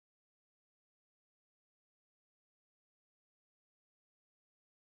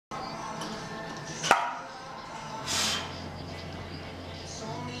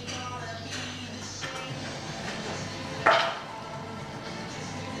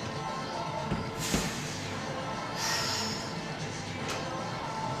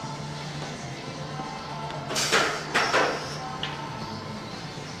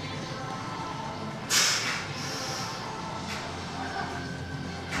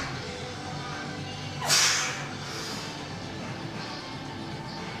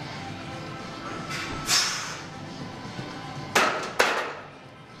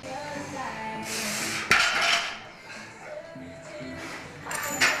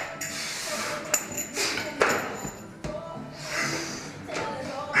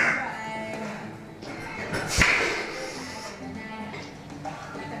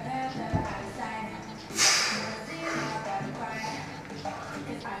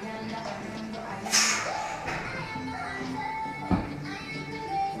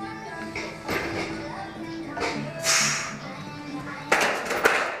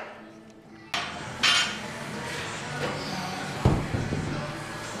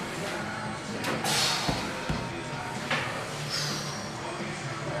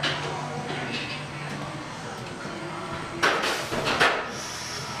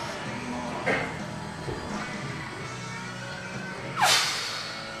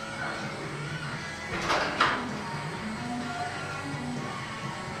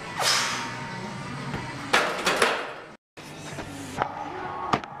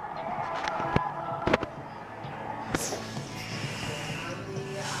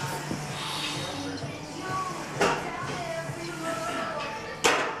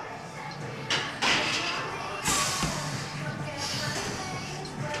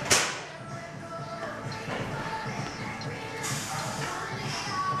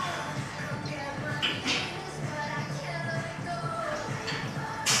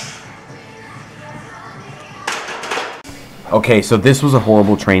Okay, so this was a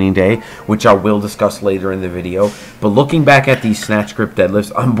horrible training day, which I will discuss later in the video. But looking back at these snatch grip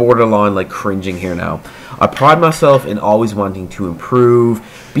deadlifts, I'm borderline like cringing here now. I pride myself in always wanting to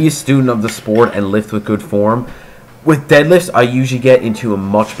improve, be a student of the sport, and lift with good form. With deadlifts, I usually get into a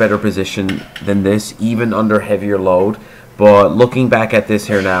much better position than this, even under heavier load. But looking back at this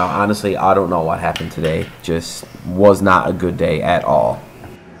here now, honestly, I don't know what happened today. Just was not a good day at all.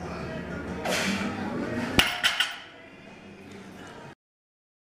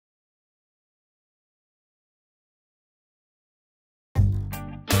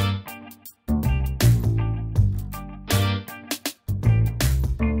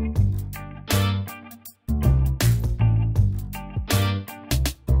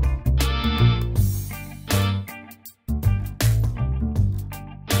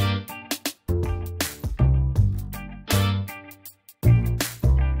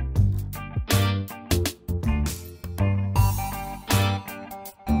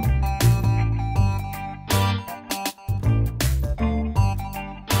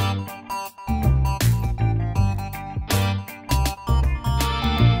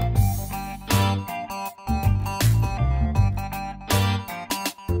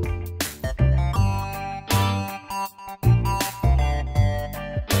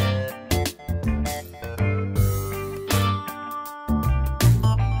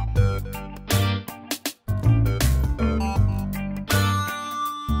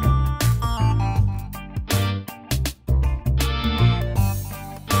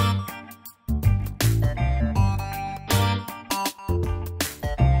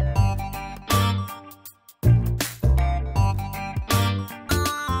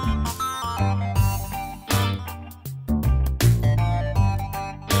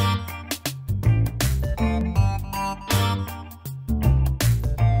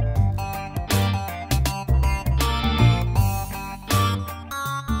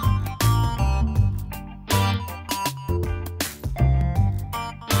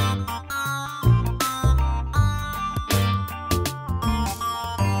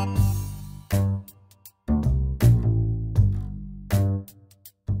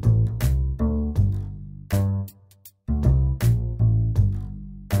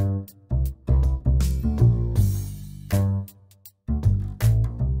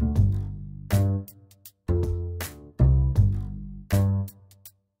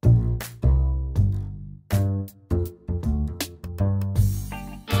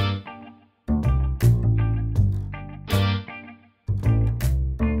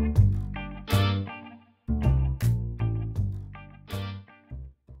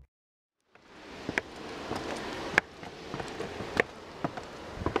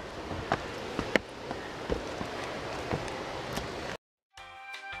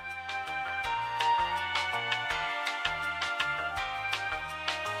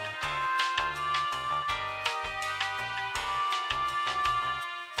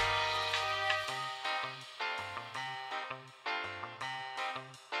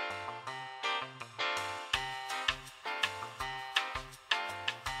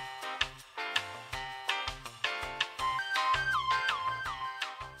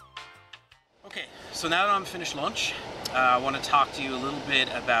 Okay, so now that I'm finished lunch, I want to talk to you a little bit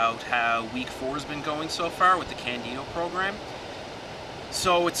about how week 4 has been going so far with the Candito program.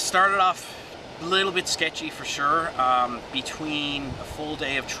 So it started off a little bit sketchy for sure, between a full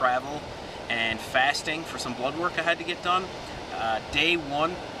day of travel and fasting for some blood work I had to get done. Day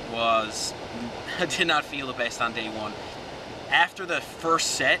 1 was, I did not feel the best on day 1. After the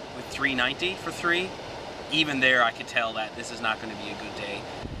first set with 390 for 3, even there I could tell that this is not going to be a good day.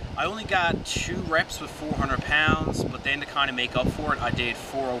 I only got 2 reps with 400 pounds, but then to kind of make up for it, I did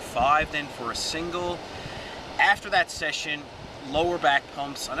 405 then for a single. After that session, lower back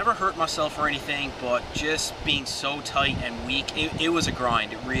pumps. I never hurt myself or anything, but just being so tight and weak, it was a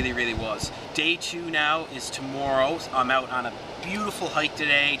grind. It really, really was. Day 2 now is tomorrow. I'm out on a beautiful hike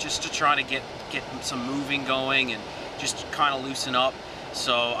today just to try to get some moving going and just kind of loosen up.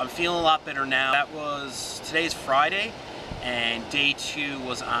 So I'm feeling a lot better now. Today's Friday, and day 2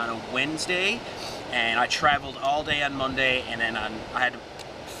 was on a Wednesday, and I traveled all day on Monday, and then I had to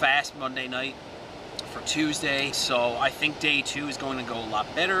fast Monday night for Tuesday, so I think day 2 is going to go a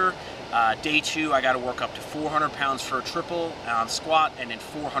lot better. Day 2 I got to work up to 400 pounds for a triple on squat, and then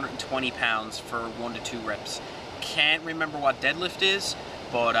 420 pounds for 1 to 2 reps. Can't remember what deadlift is,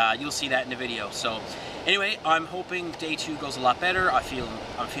 but you'll see that in the video. So anyway, I'm hoping day 2 goes a lot better. I'm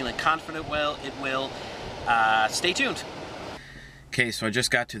feeling confident it will. Stay tuned. Okay, so I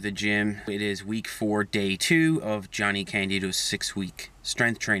just got to the gym. It is week 4, day 2 of Jonnie Candito's 6-week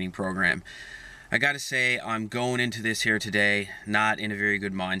strength training program. I gotta say, I'm going into this here today not in a very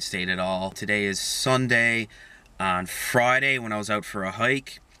good mind state at all. Today is Sunday. On Friday, when I was out for a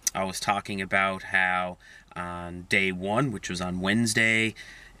hike, I was talking about how on day one, which was on Wednesday,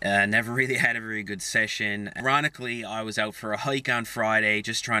 never really had a very good session. Ironically, I was out for a hike on Friday,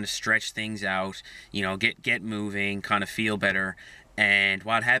 just trying to stretch things out, you know, get moving, kind of feel better. And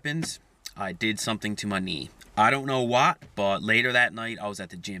what happens? I did something to my knee. I don't know what, but later that night I was at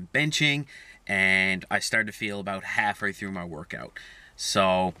the gym benching and I started to feel about halfway through my workout.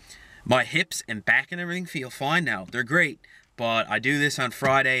 So my hips and back and everything feel fine now. They're great, but I do this on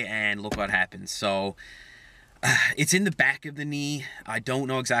Friday and look what happens. So it's in the back of the knee. I don't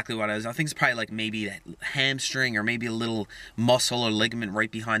know exactly what it is. I think it's probably like maybe that hamstring or maybe a little muscle or ligament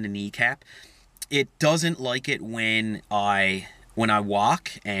right behind the kneecap. It doesn't like it when I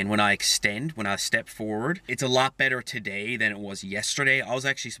walk and when I extend, when I step forward. It's a lot better today than it was yesterday. I was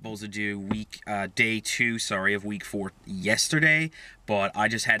actually supposed to do day 2 of week 4 yesterday, but I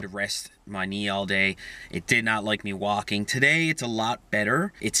just had to rest my knee all day. It did not like me walking. Today it's a lot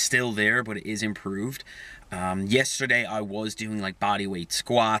better. It's still there, but it is improved. Yesterday I was doing like body weight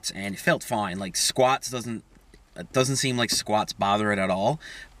squats and it felt fine. Like squats it doesn't seem like squats bother it at all,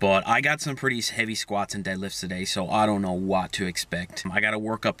 but I got some pretty heavy squats and deadlifts today, so I don't know what to expect. I got to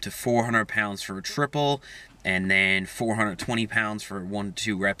work up to 400 pounds for a triple, and then 420 pounds for 1 to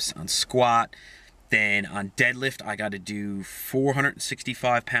 2 reps on squat. Then on deadlift, I got to do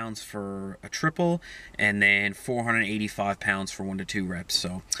 465 pounds for a triple, and then 485 pounds for 1 to 2 reps.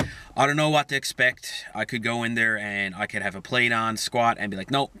 So I don't know what to expect. I could go in there and I could have a plate on squat and be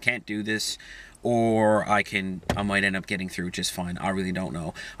like, nope, can't do this. Or I might end up getting through just fine. I really don't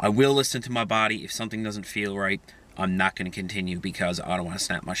know. I will listen to my body. If something doesn't feel right, I'm not going to continue because I don't want to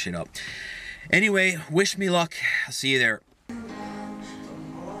snap my shit up. Anyway, wish me luck. I'll see you there.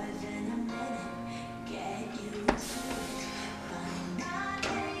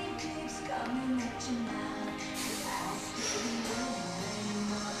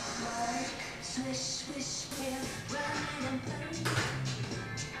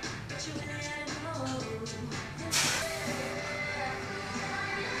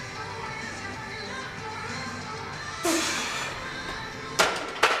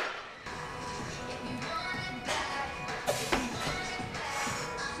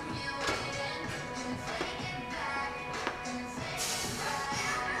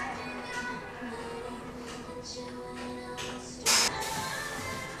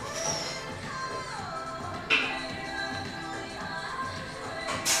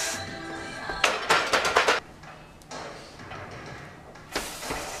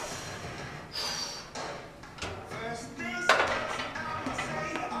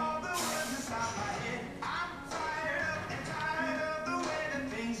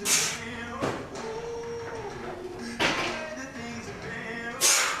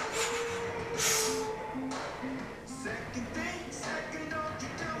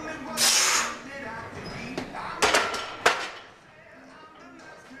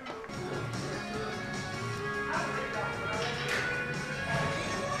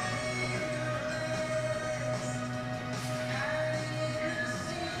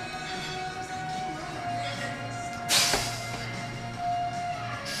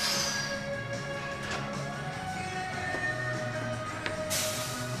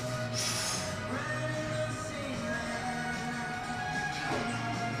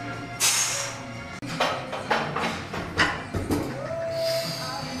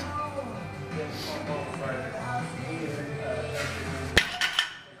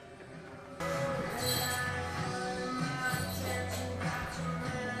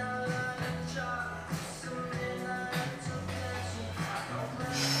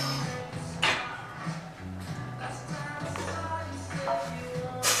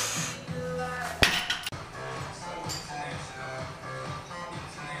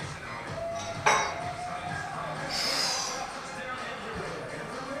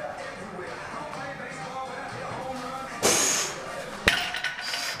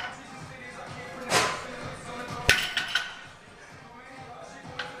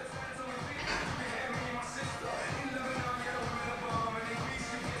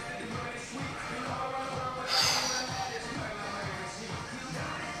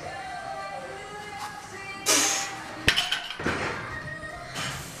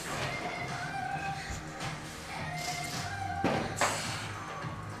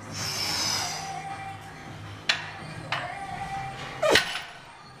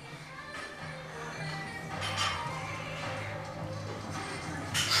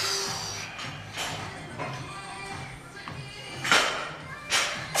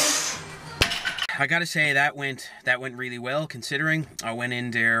 I gotta say that went really well, considering I went in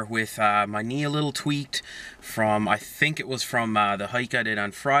there with my knee a little tweaked from, I think it was from the hike I did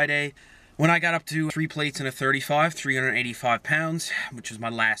on Friday. When I got up to 3 plates and a 35, 385 pounds, which was my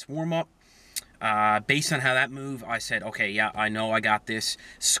last warm-up. Based on how that moved, I said, okay, yeah, I know I got this.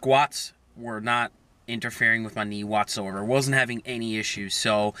 Squats were not interfering with my knee whatsoever. Wasn't having any issues.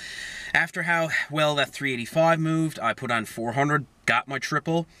 So after how well that 385 moved, I put on 400, got my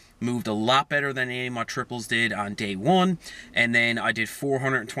triple, moved a lot better than any of my triples did on day one, and then I did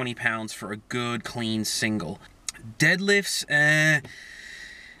 420 pounds for a good clean single. Deadlifts,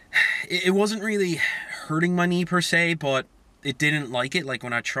 it wasn't really hurting my knee per se, but it didn't like it. Like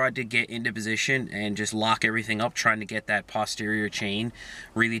when I tried to get into position and just lock everything up, trying to get that posterior chain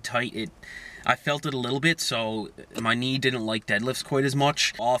really tight, I felt it a little bit, so my knee didn't like deadlifts quite as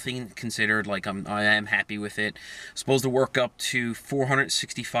much. All things considered, like I am happy with it. Supposed to work up to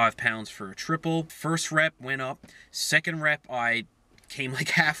 465 pounds for a triple. First rep went up. Second rep, I came like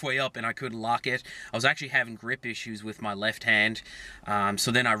halfway up and I couldn't lock it. I was actually having grip issues with my left hand.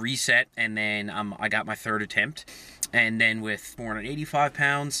 So then I reset, and then I got my third attempt. And then with 485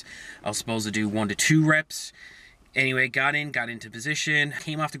 pounds, I was supposed to do 1 to 2 reps. Anyway, got into position,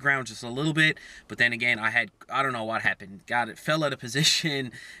 came off the ground just a little bit, but then again, I don't know what happened. Fell out of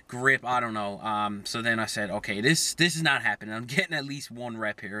position, grip, I don't know. So then I said, okay, this is not happening. I'm getting at least 1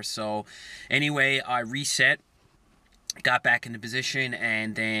 rep here. So anyway, I reset, got back into position,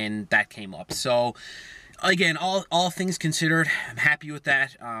 and then that came up. So again, all things considered, I'm happy with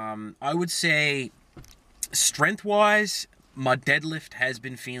that. I would say strength-wise, my deadlift has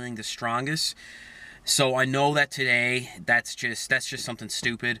been feeling the strongest. So I know that today, that's just something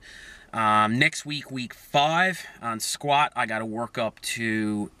stupid. Next week, week 5, on squat, I got to work up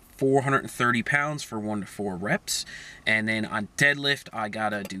to 430 pounds for 1 to 4 reps. And then on deadlift, I got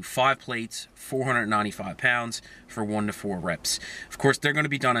to do 5 plates, 495 pounds for 1 to 4 reps. Of course, they're going to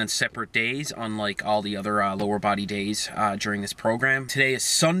be done on separate days, unlike all the other lower body days during this program. Today is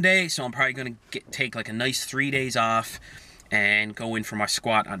Sunday, so I'm probably going to take like a nice 3 days off and go in for my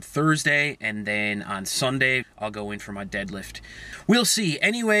squat on Thursday, and then on Sunday, I'll go in for my deadlift. We'll see.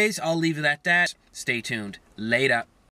 Anyways, I'll leave it at that. Stay tuned. Later.